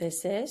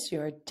This is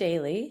your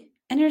daily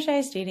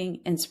Energized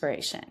Eating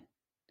Inspiration.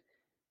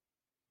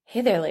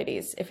 Hey there,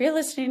 ladies. If you're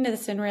listening to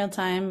this in real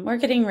time, we're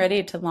getting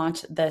ready to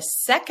launch the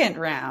second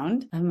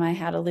round of my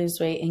How to Lose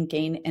Weight and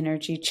Gain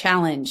Energy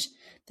Challenge.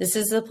 This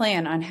is the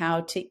plan on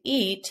how to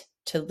eat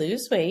to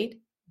lose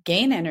weight,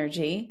 gain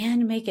energy,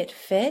 and make it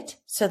fit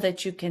so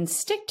that you can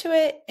stick to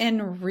it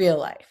in real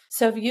life.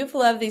 So if you've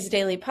loved these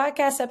daily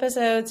podcast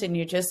episodes and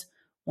you just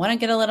want to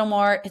get a little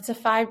more, it's a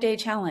 5-day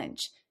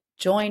challenge.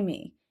 Join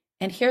me.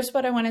 And here's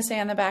what I want to say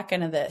on the back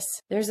end of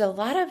this. There's a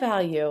lot of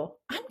value.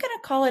 I'm going to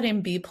call it in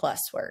B+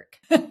 work.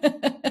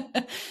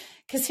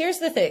 Because here's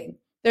the thing.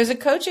 There's a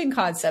coaching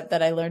concept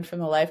that I learned from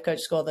the life coach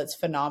school that's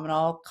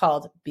phenomenal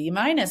called B-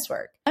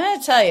 work. I'm going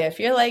to tell you, if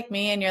you're like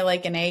me and you're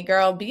like an A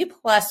girl, B+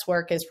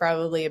 work is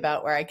probably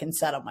about where I can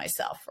settle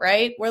myself,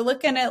 right? We're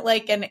looking at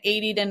like an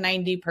 80 to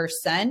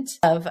 90%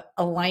 of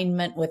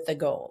alignment with the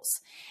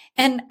goals.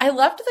 And I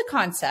loved the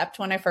concept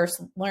when I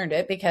first learned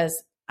it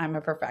because I'm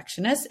a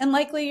perfectionist and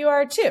likely you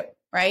are too,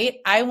 right?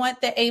 I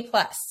want the A+.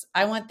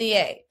 I want the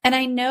A. And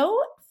I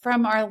know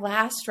from our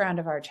last round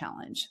of our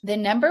challenge, the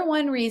number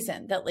one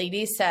reason that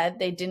ladies said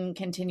they didn't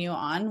continue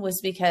on was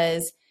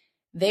because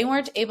they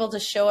weren't able to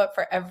show up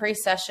for every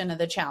session of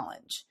the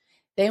challenge.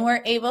 They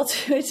weren't able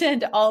to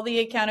attend all the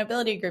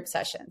accountability group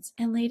sessions.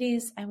 And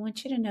ladies, I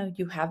want you to know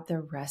you have the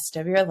rest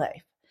of your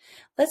life.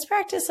 Let's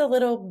practice a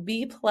little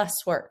B+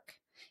 work.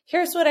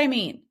 Here's what I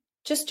mean.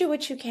 Just do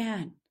what you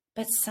can,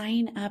 but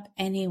sign up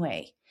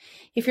anyway.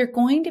 If you're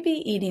going to be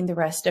eating the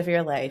rest of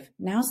your life,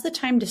 now's the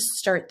time to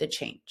start the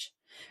change,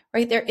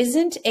 right? There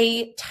isn't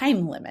a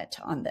time limit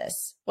on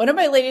this. One of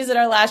my ladies at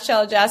our last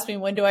challenge asked me,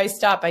 when do I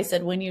stop? I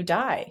said, when you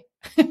die.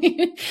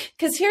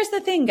 Because here's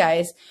the thing,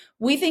 guys.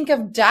 We think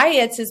of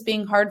diets as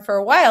being hard for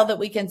a while that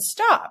we can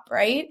stop,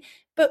 right?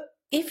 But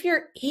if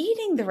you're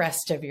eating the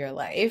rest of your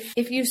life,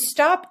 if you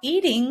stop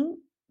eating,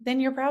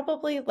 then you're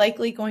probably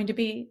likely going to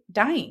be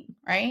dying,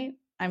 right?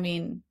 I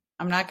mean,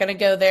 I'm not going to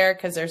go there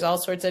because there's all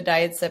sorts of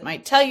diets that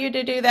might tell you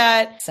to do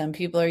that. Some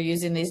people are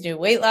using these new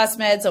weight loss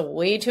meds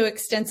way too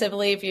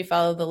extensively if you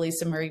follow the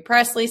Lisa Marie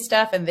Presley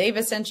stuff, and they've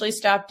essentially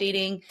stopped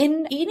eating.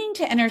 In eating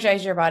to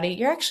energize your body,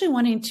 you're actually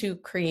wanting to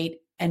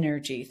create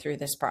energy through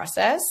this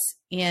process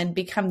and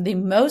become the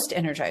most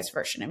energized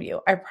version of you.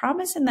 I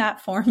promise in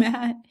that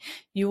format,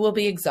 you will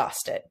be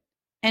exhausted.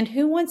 And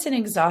who wants an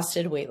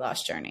exhausted weight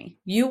loss journey?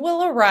 You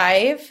will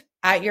arrive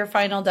at your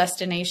final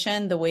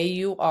destination the way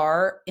you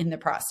are in the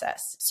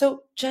process.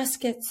 So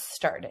just get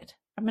started.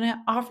 I'm going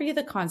to offer you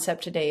the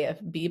concept today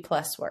of B+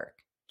 work.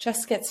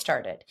 Just get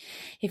started.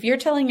 If you're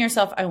telling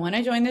yourself, I want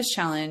to join this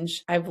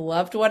challenge, I've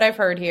loved what I've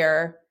heard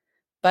here,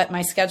 but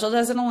my schedule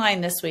doesn't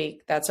align this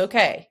week, that's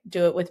okay.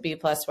 Do it with B+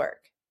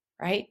 work,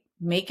 right?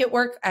 Make it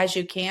work as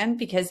you can,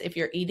 because if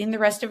you're eating the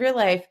rest of your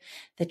life,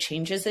 the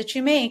changes that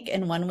you make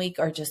in 1 week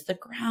are just the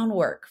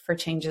groundwork for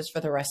changes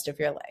for the rest of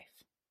your life.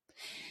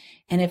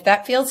 And if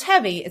that feels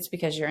heavy, it's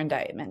because you're in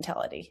diet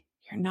mentality.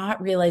 You're not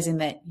realizing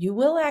that you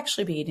will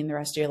actually be eating the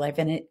rest of your life,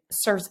 and it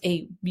serves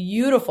a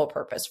beautiful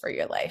purpose for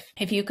your life.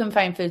 If you can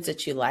find foods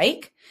that you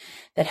like,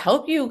 that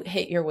help you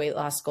hit your weight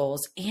loss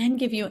goals and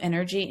give you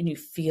energy and you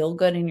feel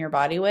good in your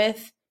body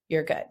with,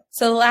 you're good.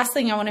 So the last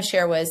thing I want to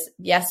share was,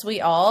 yes, we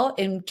all,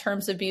 in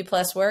terms of B+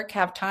 work,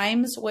 have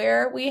times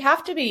where we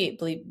have to be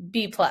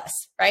B+,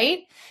 right?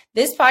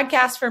 This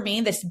podcast for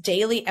me, this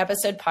daily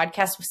episode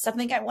podcast, was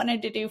something I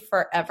wanted to do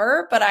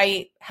forever, but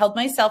I held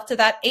myself to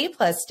that A+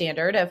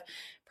 standard of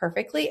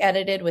perfectly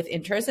edited with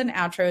intros and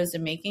outros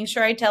and making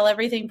sure I tell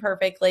everything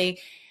perfectly.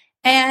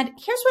 And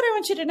here's what I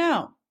want you to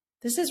know.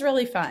 This is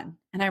really fun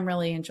and I'm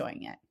really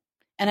enjoying it.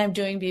 And I'm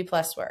doing B+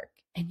 work,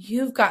 and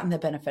you've gotten the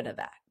benefit of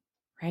that.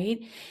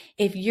 Right?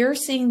 If you're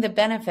seeing the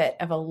benefit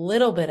of a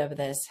little bit of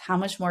this, how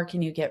much more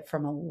can you get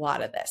from a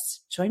lot of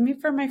this? Join me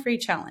for my free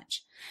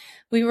challenge.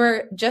 We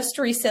were just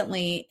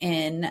recently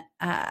in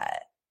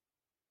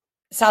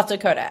South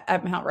Dakota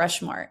at Mount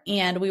Rushmore,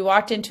 and we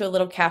walked into a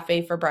little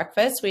cafe for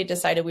breakfast. We had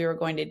decided we were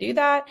going to do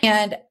that.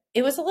 And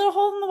it was a little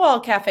hole in the wall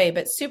cafe,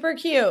 but super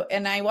cute.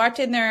 And I walked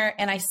in there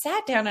and I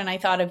sat down and I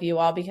thought of you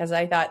all, because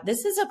I thought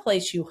this is a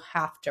place you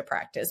have to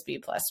practice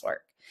B+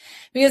 work.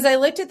 Because I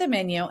looked at the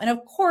menu, and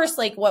of course,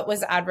 like what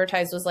was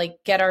advertised was like,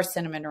 get our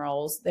cinnamon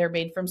rolls. They're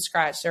made from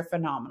scratch. They're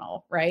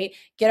phenomenal, right?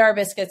 Get our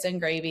biscuits and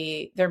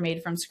gravy. They're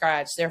made from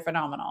scratch. They're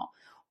phenomenal.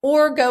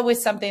 Or go with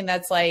something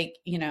that's like,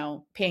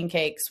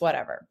 pancakes,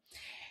 whatever.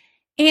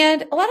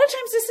 And a lot of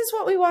times this is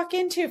what we walk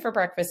into for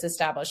breakfast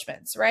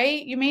establishments,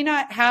 right? You may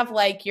not have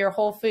like your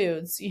Whole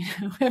Foods,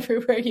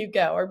 everywhere you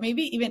go, or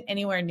maybe even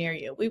anywhere near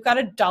you. We've got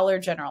a Dollar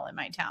General in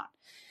my town.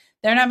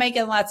 They're not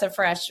making lots of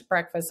fresh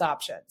breakfast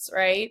options,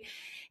 right?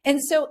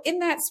 And so in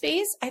that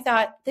space, I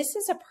thought this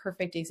is a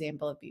perfect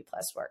example of B+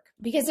 work.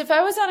 Because if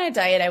I was on a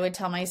diet, I would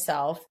tell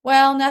myself,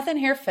 well, nothing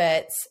here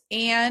fits.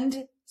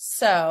 And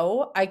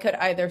so I could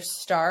either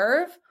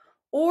starve,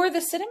 or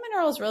the cinnamon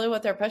roll is really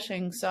what they're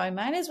pushing. So I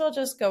might as well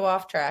just go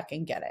off track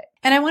and get it.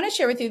 And I want to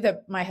share with you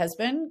that my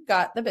husband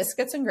got the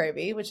biscuits and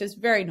gravy, which is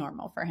very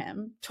normal for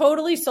him.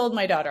 Totally sold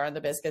my daughter on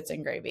the biscuits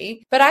and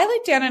gravy. But I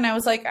looked down and I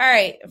was like, all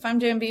right, if I'm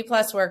doing B+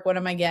 work, what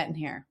am I getting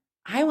here?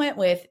 I went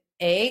with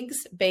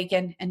eggs,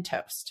 bacon, and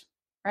toast,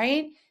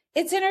 right?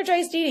 It's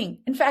energized eating.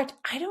 In fact,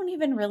 I don't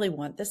even really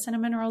want the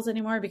cinnamon rolls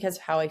anymore because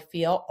of how I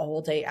feel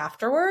all day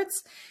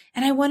afterwards.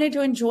 And I wanted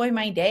to enjoy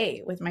my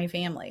day with my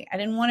family. I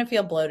didn't want to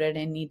feel bloated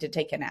and need to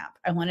take a nap.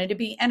 I wanted to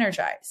be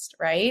energized,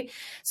 right?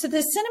 So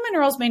the cinnamon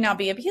rolls may not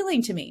be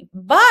appealing to me,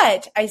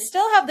 but I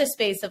still have the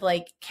space of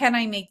like, can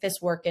I make this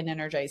work in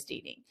energized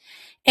eating?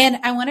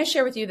 And I want to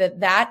share with you that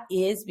that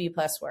is B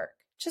plus work.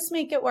 Just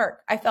make it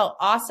work. I felt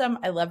awesome.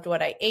 I loved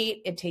what I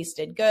ate. It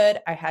tasted good.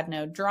 I had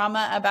no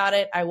drama about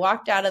it. I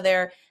walked out of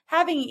there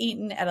having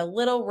eaten at a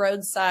little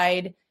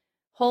roadside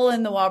hole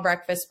in the wall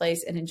breakfast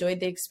place and enjoyed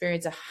the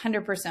experience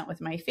 100% with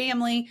my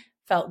family.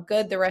 Felt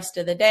good the rest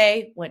of the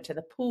day. Went to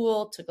the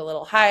pool, took a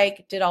little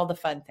hike, did all the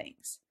fun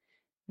things.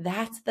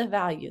 That's the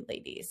value,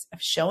 ladies,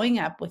 of showing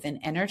up with an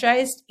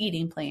energized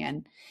eating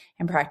plan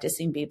and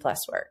practicing B plus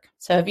work.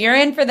 So if you're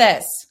in for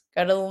this,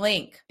 go to the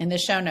link in the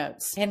show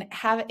notes and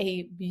have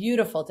a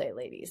beautiful day,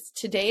 ladies.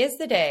 Today is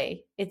the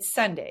day. It's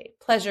Sunday.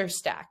 Pleasure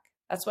stack.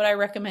 That's what I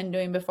recommend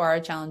doing before our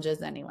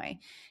challenges anyway.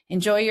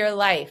 Enjoy your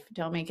life.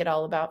 Don't make it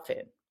all about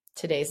food.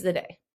 Today's the day.